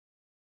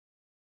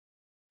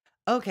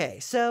Okay,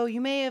 so you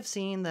may have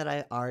seen that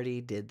I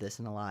already did this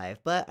in a live,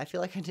 but I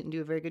feel like I didn't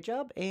do a very good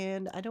job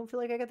and I don't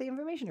feel like I got the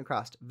information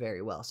across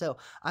very well. So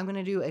I'm going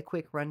to do a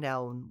quick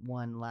rundown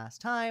one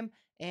last time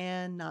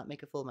and not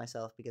make a fool of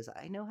myself because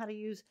I know how to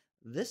use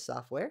this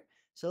software.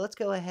 So let's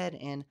go ahead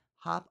and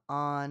hop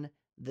on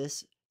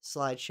this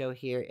slideshow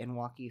here and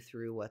walk you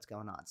through what's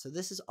going on. So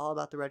this is all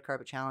about the Red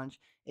Carpet Challenge.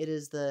 It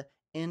is the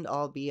end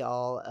all be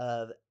all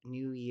of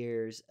New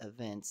Year's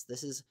events.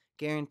 This is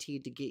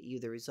guaranteed to get you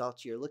the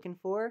results you're looking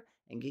for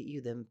and get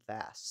you them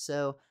fast.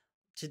 So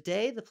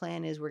today the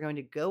plan is we're going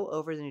to go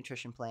over the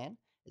nutrition plan.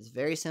 It's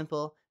very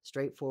simple,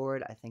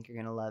 straightforward. I think you're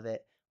going to love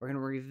it. We're going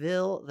to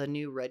reveal the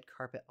new red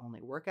carpet only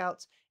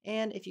workouts.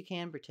 And if you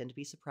can, pretend to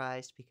be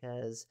surprised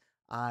because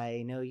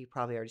I know you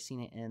probably already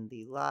seen it in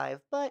the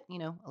live, but a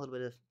little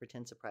bit of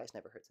pretend surprise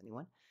never hurts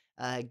anyone.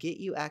 Get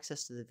you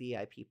access to the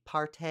VIP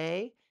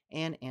party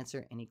and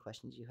answer any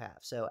questions you have.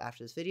 So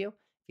after this video,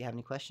 if you have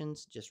any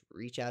questions, just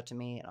reach out to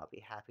me and I'll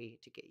be happy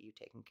to get you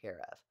taken care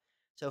of.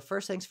 So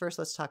first things first,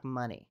 let's talk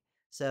money.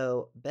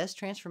 So best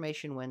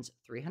transformation wins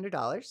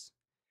 $300.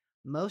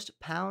 Most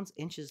pounds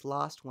inches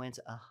lost wins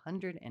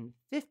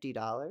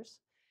 $150.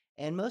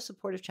 And most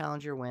supportive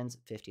challenger wins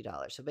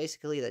 $50. So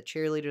basically the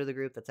cheerleader of the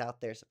group that's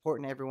out there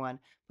supporting everyone,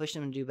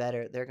 pushing them to do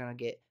better, they're going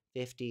to get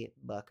 50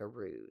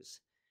 buckaroos.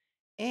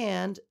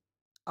 And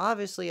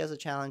obviously as a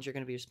challenge, you're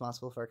going to be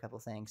responsible for a couple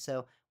things.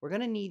 So we're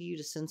going to need you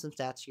to send some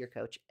stats to your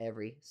coach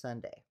every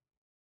Sunday.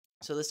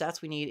 So the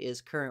stats we need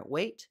is current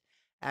weight,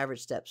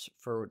 average steps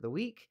for the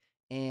week,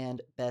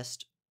 and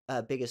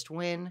biggest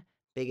win,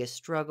 biggest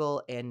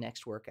struggle, and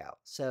next workout.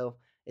 So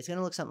it's going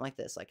to look something like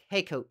this, like,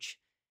 hey coach,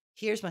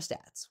 here's my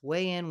stats.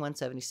 Weigh in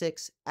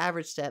 176,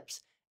 average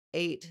steps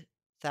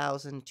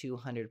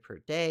 8,200 per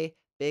day,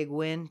 big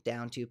win,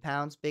 down 2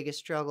 pounds, biggest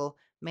struggle,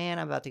 man,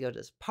 I'm about to go to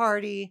this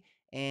party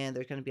and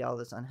there's going to be all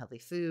this unhealthy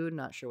food,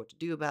 not sure what to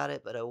do about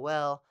it, but oh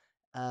well.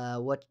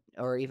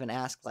 Or even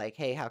ask like,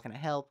 hey, how can I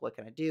help? What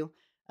can I do?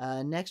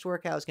 Next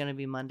workout is going to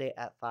be Monday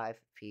at 5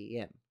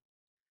 p.m.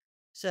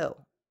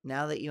 So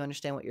now that you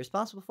understand what you're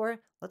responsible for,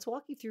 let's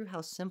walk you through how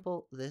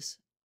simple this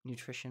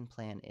nutrition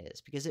plan is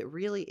because it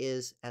really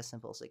is as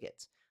simple as it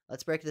gets.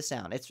 Let's break this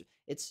down. It's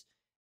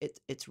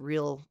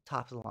real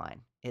top of the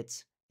line.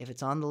 It's if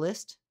it's on the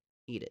list,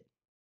 eat it.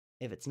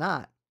 If it's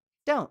not,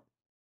 don't.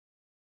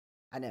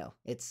 I know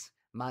it's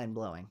mind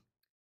blowing,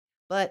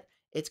 but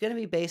it's going to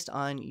be based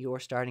on your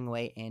starting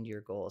weight and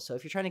your goals. So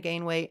if you're trying to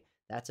gain weight,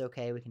 that's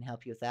okay. We can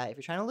help you with that. If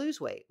you're trying to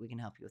lose weight, we can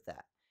help you with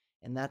that.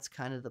 And that's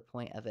kind of the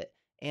point of it.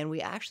 And we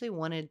actually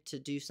wanted to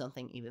do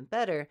something even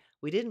better.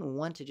 We didn't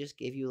want to just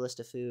give you a list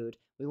of food.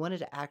 We wanted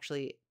to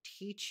actually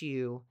teach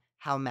you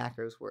how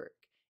macros work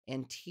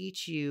and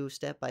teach you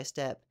step by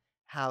step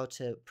how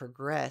to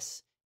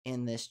progress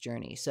in this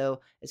journey. So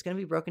it's going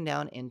to be broken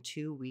down in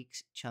 2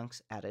 weeks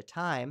chunks at a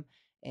time.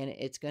 And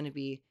it's going to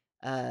be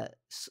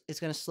it's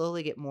going to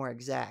slowly get more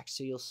exact.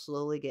 So you'll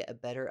slowly get a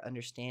better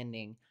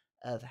understanding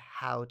of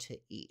how to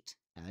eat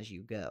as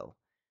you go.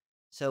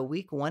 So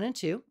week 1 and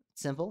 2,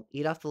 simple.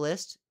 Eat off the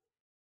list.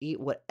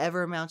 Eat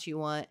whatever amounts you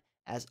want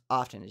as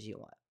often as you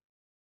want.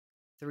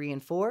 3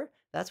 and 4,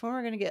 that's when we're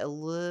going to get a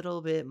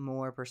little bit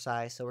more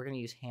precise. So we're going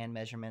to use hand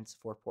measurements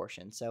for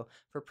portions. So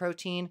for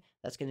protein,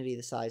 that's going to be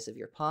the size of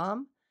your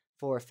palm.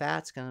 For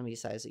fats, it's going to be the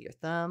size of your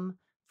thumb.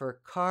 For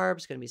carbs,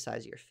 it's going to be the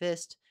size of your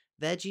fist.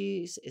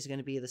 Veggies is going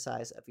to be the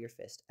size of your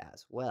fist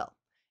as well.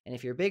 And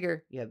if you're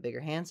bigger, you have bigger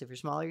hands. If you're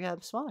smaller, you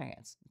have smaller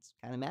hands. It's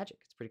kind of magic.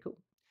 It's pretty cool.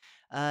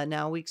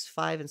 Now, weeks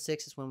 5 and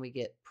 6 is when we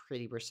get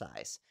pretty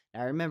precise.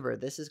 Now, remember,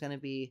 this is going to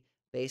be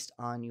based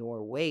on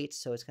your weight,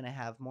 so it's going to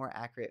have more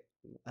accurate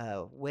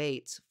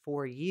weights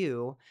for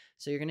you.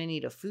 So you're going to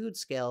need a food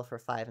scale for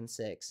 5 and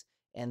 6,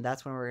 and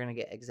that's when we're going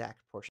to get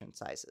exact portion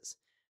sizes.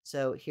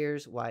 So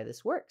here's why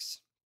this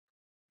works.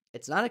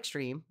 It's not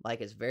extreme,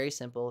 like it's very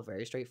simple,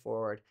 very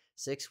straightforward.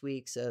 6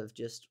 weeks of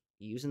just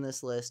using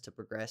this list to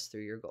progress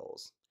through your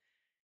goals.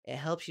 It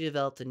helps you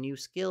develop the new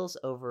skills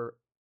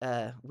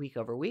week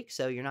over week.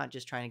 So you're not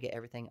just trying to get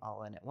everything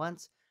all in at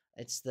once.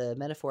 It's the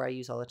metaphor I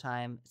use all the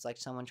time. It's like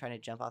someone trying to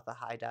jump off a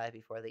high dive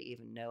before they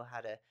even know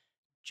how to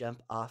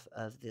jump off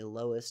of the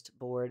lowest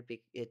board.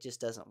 It just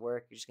doesn't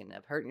work. You're just going to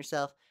end up hurting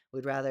yourself.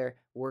 We'd rather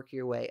work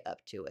your way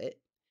up to it.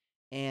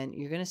 And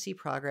you're going to see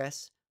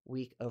progress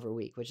week over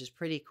week, which is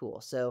pretty cool.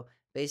 So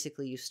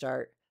basically, you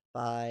start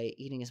by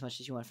eating as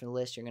much as you want from the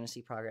list. You're going to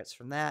see progress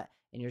from that,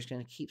 and you're just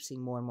going to keep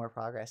seeing more and more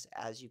progress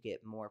as you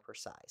get more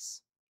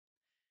precise.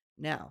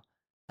 Now,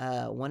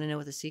 want to know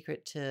what the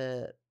secret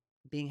to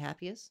being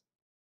happy is?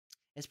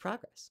 It's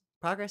progress.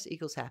 Progress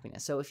equals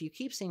happiness. So if you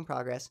keep seeing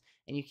progress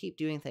and you keep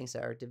doing things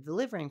that are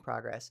delivering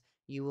progress,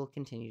 you will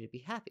continue to be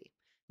happy.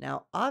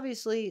 Now,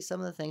 obviously,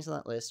 some of the things on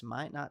that list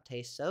might not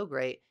taste so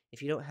great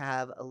if you don't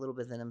have a little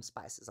bit of them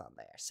spices on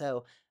there.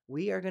 So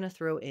we are going to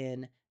throw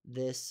in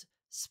this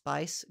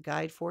spice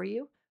guide for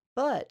you.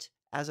 But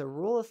as a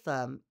rule of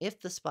thumb,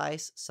 if the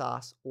spice,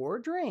 sauce, or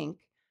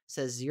drink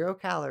says 0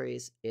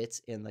 calories,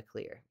 it's in the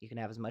clear. You can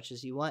have as much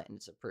as you want and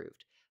it's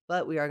approved.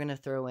 But we are going to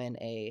throw in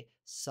a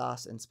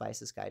sauce and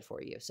spices guide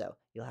for you. So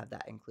you'll have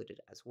that included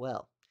as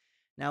well.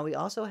 Now, we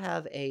also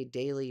have a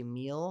daily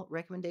meal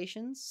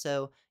recommendations.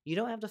 So you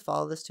don't have to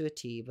follow this to a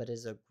T, but it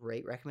is a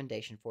great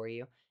recommendation for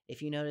you.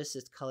 If you notice,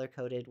 it's color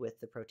coded with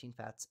the protein,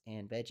 fats,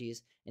 and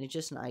veggies, and it's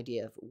just an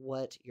idea of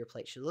what your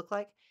plate should look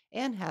like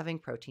and having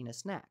protein as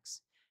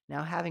snacks.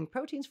 Now, having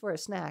proteins for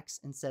as snacks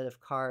instead of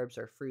carbs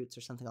or fruits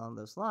or something along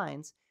those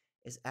lines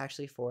is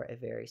actually for a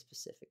very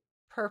specific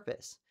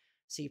purpose.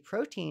 See,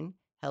 protein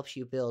helps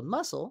you build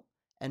muscle,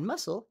 and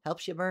muscle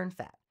helps you burn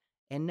fat.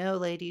 And no,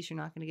 ladies, you're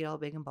not going to get all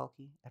big and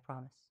bulky. I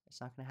promise. It's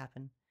not going to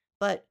happen.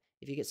 But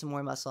if you get some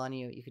more muscle on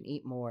you, you can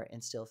eat more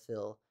and still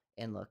feel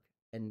and look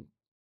and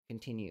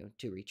continue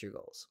to reach your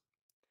goals.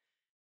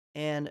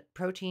 And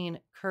protein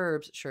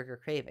curbs sugar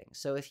cravings.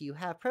 So if you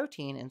have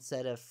protein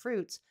instead of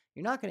fruits,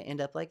 you're not going to end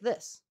up like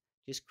this,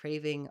 just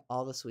craving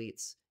all the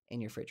sweets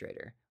in your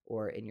refrigerator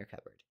or in your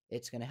cupboard.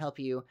 It's going to help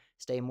you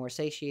stay more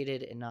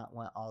satiated and not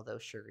want all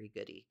those sugary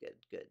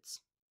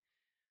goods.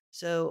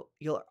 So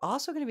you're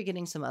also going to be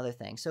getting some other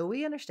things. So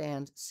we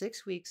understand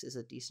 6 weeks is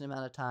a decent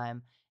amount of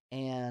time,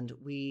 and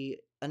we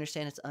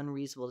understand it's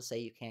unreasonable to say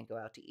you can't go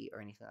out to eat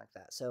or anything like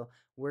that. So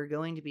we're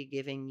going to be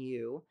giving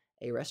you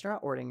a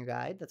restaurant ordering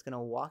guide that's going to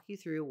walk you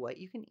through what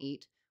you can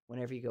eat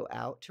whenever you go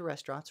out to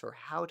restaurants or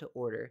how to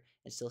order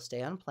and still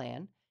stay on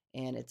plan.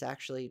 And it's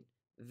actually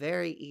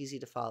very easy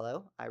to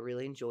follow. I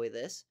really enjoy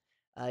this.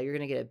 You're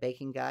going to get a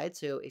baking guide.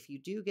 So if you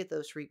do get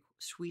those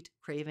sweet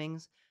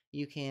cravings,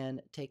 you can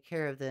take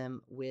care of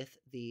them with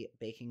the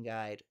baking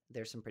guide.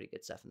 There's some pretty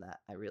good stuff in that.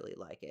 I really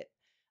like it.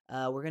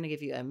 We're going to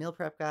give you a meal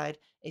prep guide.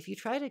 If you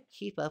try to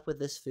keep up with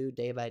this food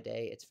day by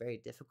day, it's very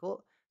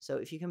difficult. So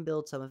if you can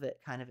build some of it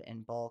kind of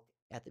in bulk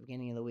at the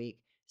beginning of the week,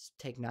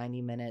 take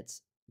 90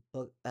 minutes,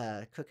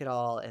 cook it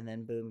all, and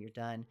then boom, you're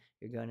done.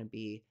 You're going to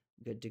be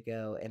good to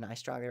go. And I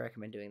strongly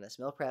recommend doing this.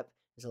 Meal prep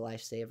is a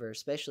lifesaver,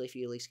 especially if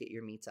you at least get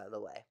your meats out of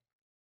the way.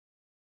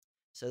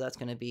 So that's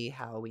going to be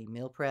how we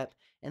meal prep.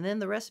 And then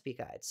the recipe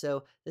guide.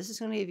 So this is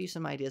going to give you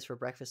some ideas for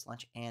breakfast,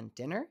 lunch, and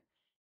dinner.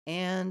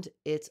 And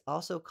it's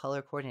also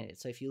color coordinated.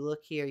 So if you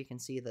look here, you can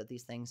see that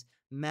these things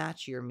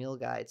match your meal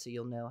guide so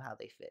you'll know how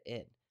they fit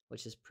in,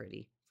 which is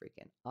pretty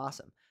freaking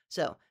awesome.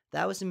 So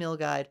that was the meal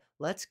guide.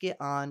 Let's get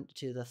on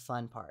to the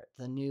fun part,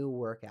 the new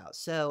workout.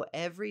 So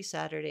every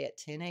Saturday at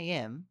 10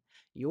 a.m.,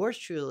 yours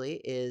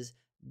truly is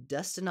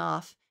dusting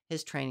off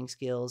his training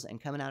skills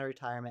and coming out of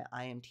retirement.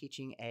 I am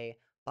teaching a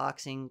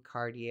boxing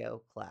cardio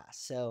class.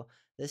 So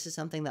this is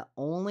something that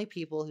only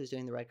people who's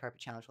doing the Red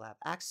Carpet Challenge will have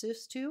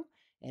access to,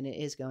 and it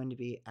is going to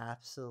be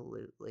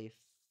absolutely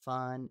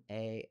fun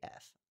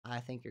AF. I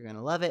think you're going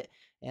to love it,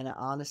 and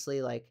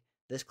honestly, like,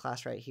 this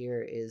class right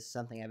here is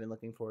something I've been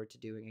looking forward to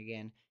doing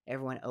again.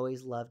 Everyone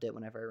always loved it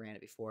whenever I ran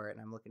it before,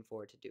 and I'm looking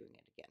forward to doing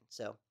it again.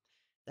 So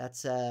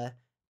that's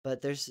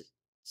but there's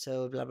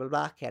so blah blah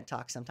blah, can't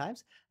talk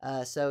sometimes.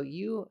 So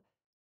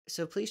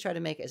please try to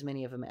make as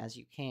many of them as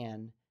you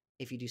can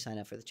if you do sign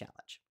up for the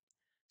challenge.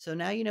 So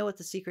now you know what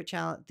the secret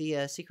challenge,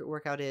 the secret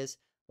workout is.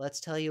 Let's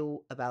tell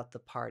you about the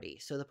party.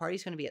 So the party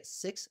is going to be at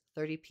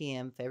 6:30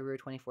 p.m. February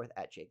 24th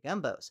at Jay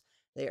Gumbo's.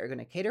 They are going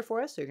to cater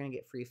for us. So you're going to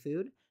get free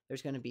food.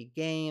 There's going to be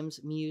games,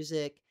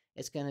 music.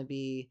 It's going to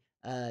be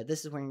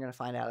this is when you're going to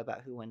find out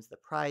about who wins the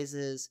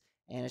prizes,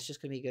 and it's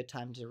just going to be a good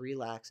time to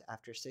relax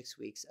after 6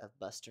 weeks of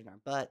busting our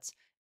butts.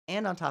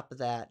 And on top of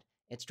that,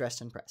 it's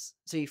dress and press.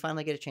 So you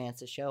finally get a chance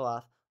to show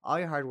off all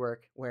your hard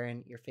work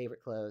wearing your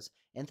favorite clothes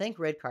and thank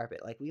Red Carpet.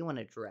 Like, we want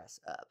to dress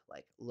up,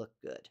 like, look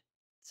good.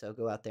 So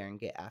go out there and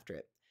get after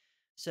it.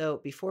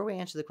 So before we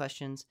answer the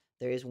questions,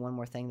 there is one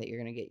more thing that you're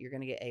going to get. You're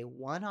going to get a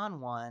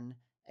one-on-one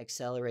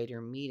accelerator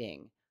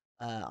meeting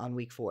on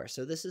week 4.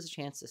 So this is a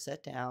chance to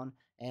sit down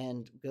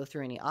and go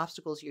through any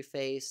obstacles you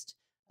faced,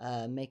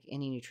 make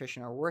any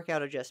nutrition or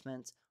workout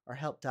adjustments, or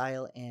help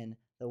dial in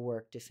the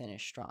work to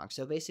finish strong.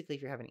 So basically,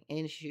 if you're having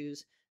any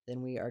issues,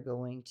 then we are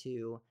going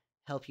to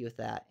help you with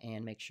that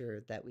and make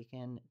sure that we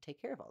can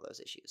take care of all those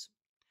issues.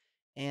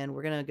 And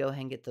we're going to go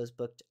ahead and get those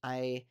booked.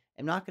 I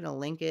am not going to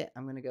link it.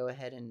 I'm going to go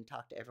ahead and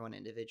talk to everyone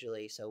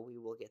individually. So we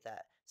will get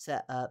that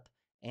set up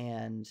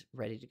and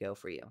ready to go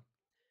for you.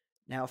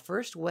 Now,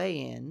 first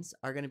weigh-ins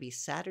are going to be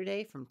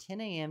Saturday from 10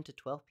 a.m. to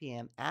 12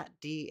 p.m. at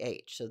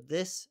DH. So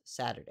this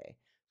Saturday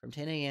from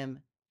 10 a.m.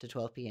 to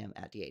 12 p.m.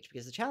 at DH,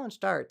 because the challenge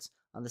starts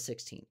on the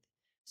 16th.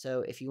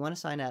 So if you want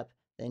to sign up,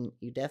 then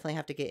you definitely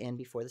have to get in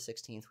before the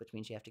 16th, which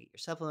means you have to get your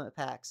supplement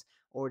packs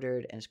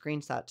ordered and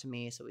screenshot to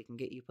me so we can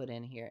get you put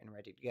in here and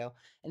ready to go.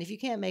 And if you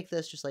can't make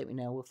this, just let me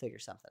know. We'll figure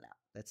something out.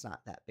 That's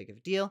not that big of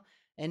a deal.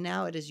 And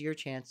now it is your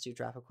chance to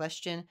drop a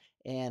question.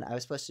 And I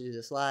was supposed to do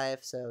this live,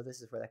 so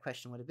this is where that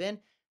question would have been.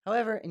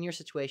 However, in your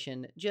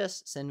situation,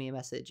 just send me a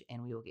message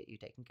and we will get you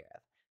taken care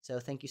of. So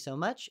thank you so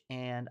much,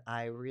 and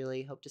I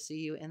really hope to see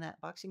you in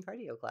that boxing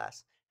cardio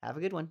class. Have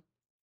a good one.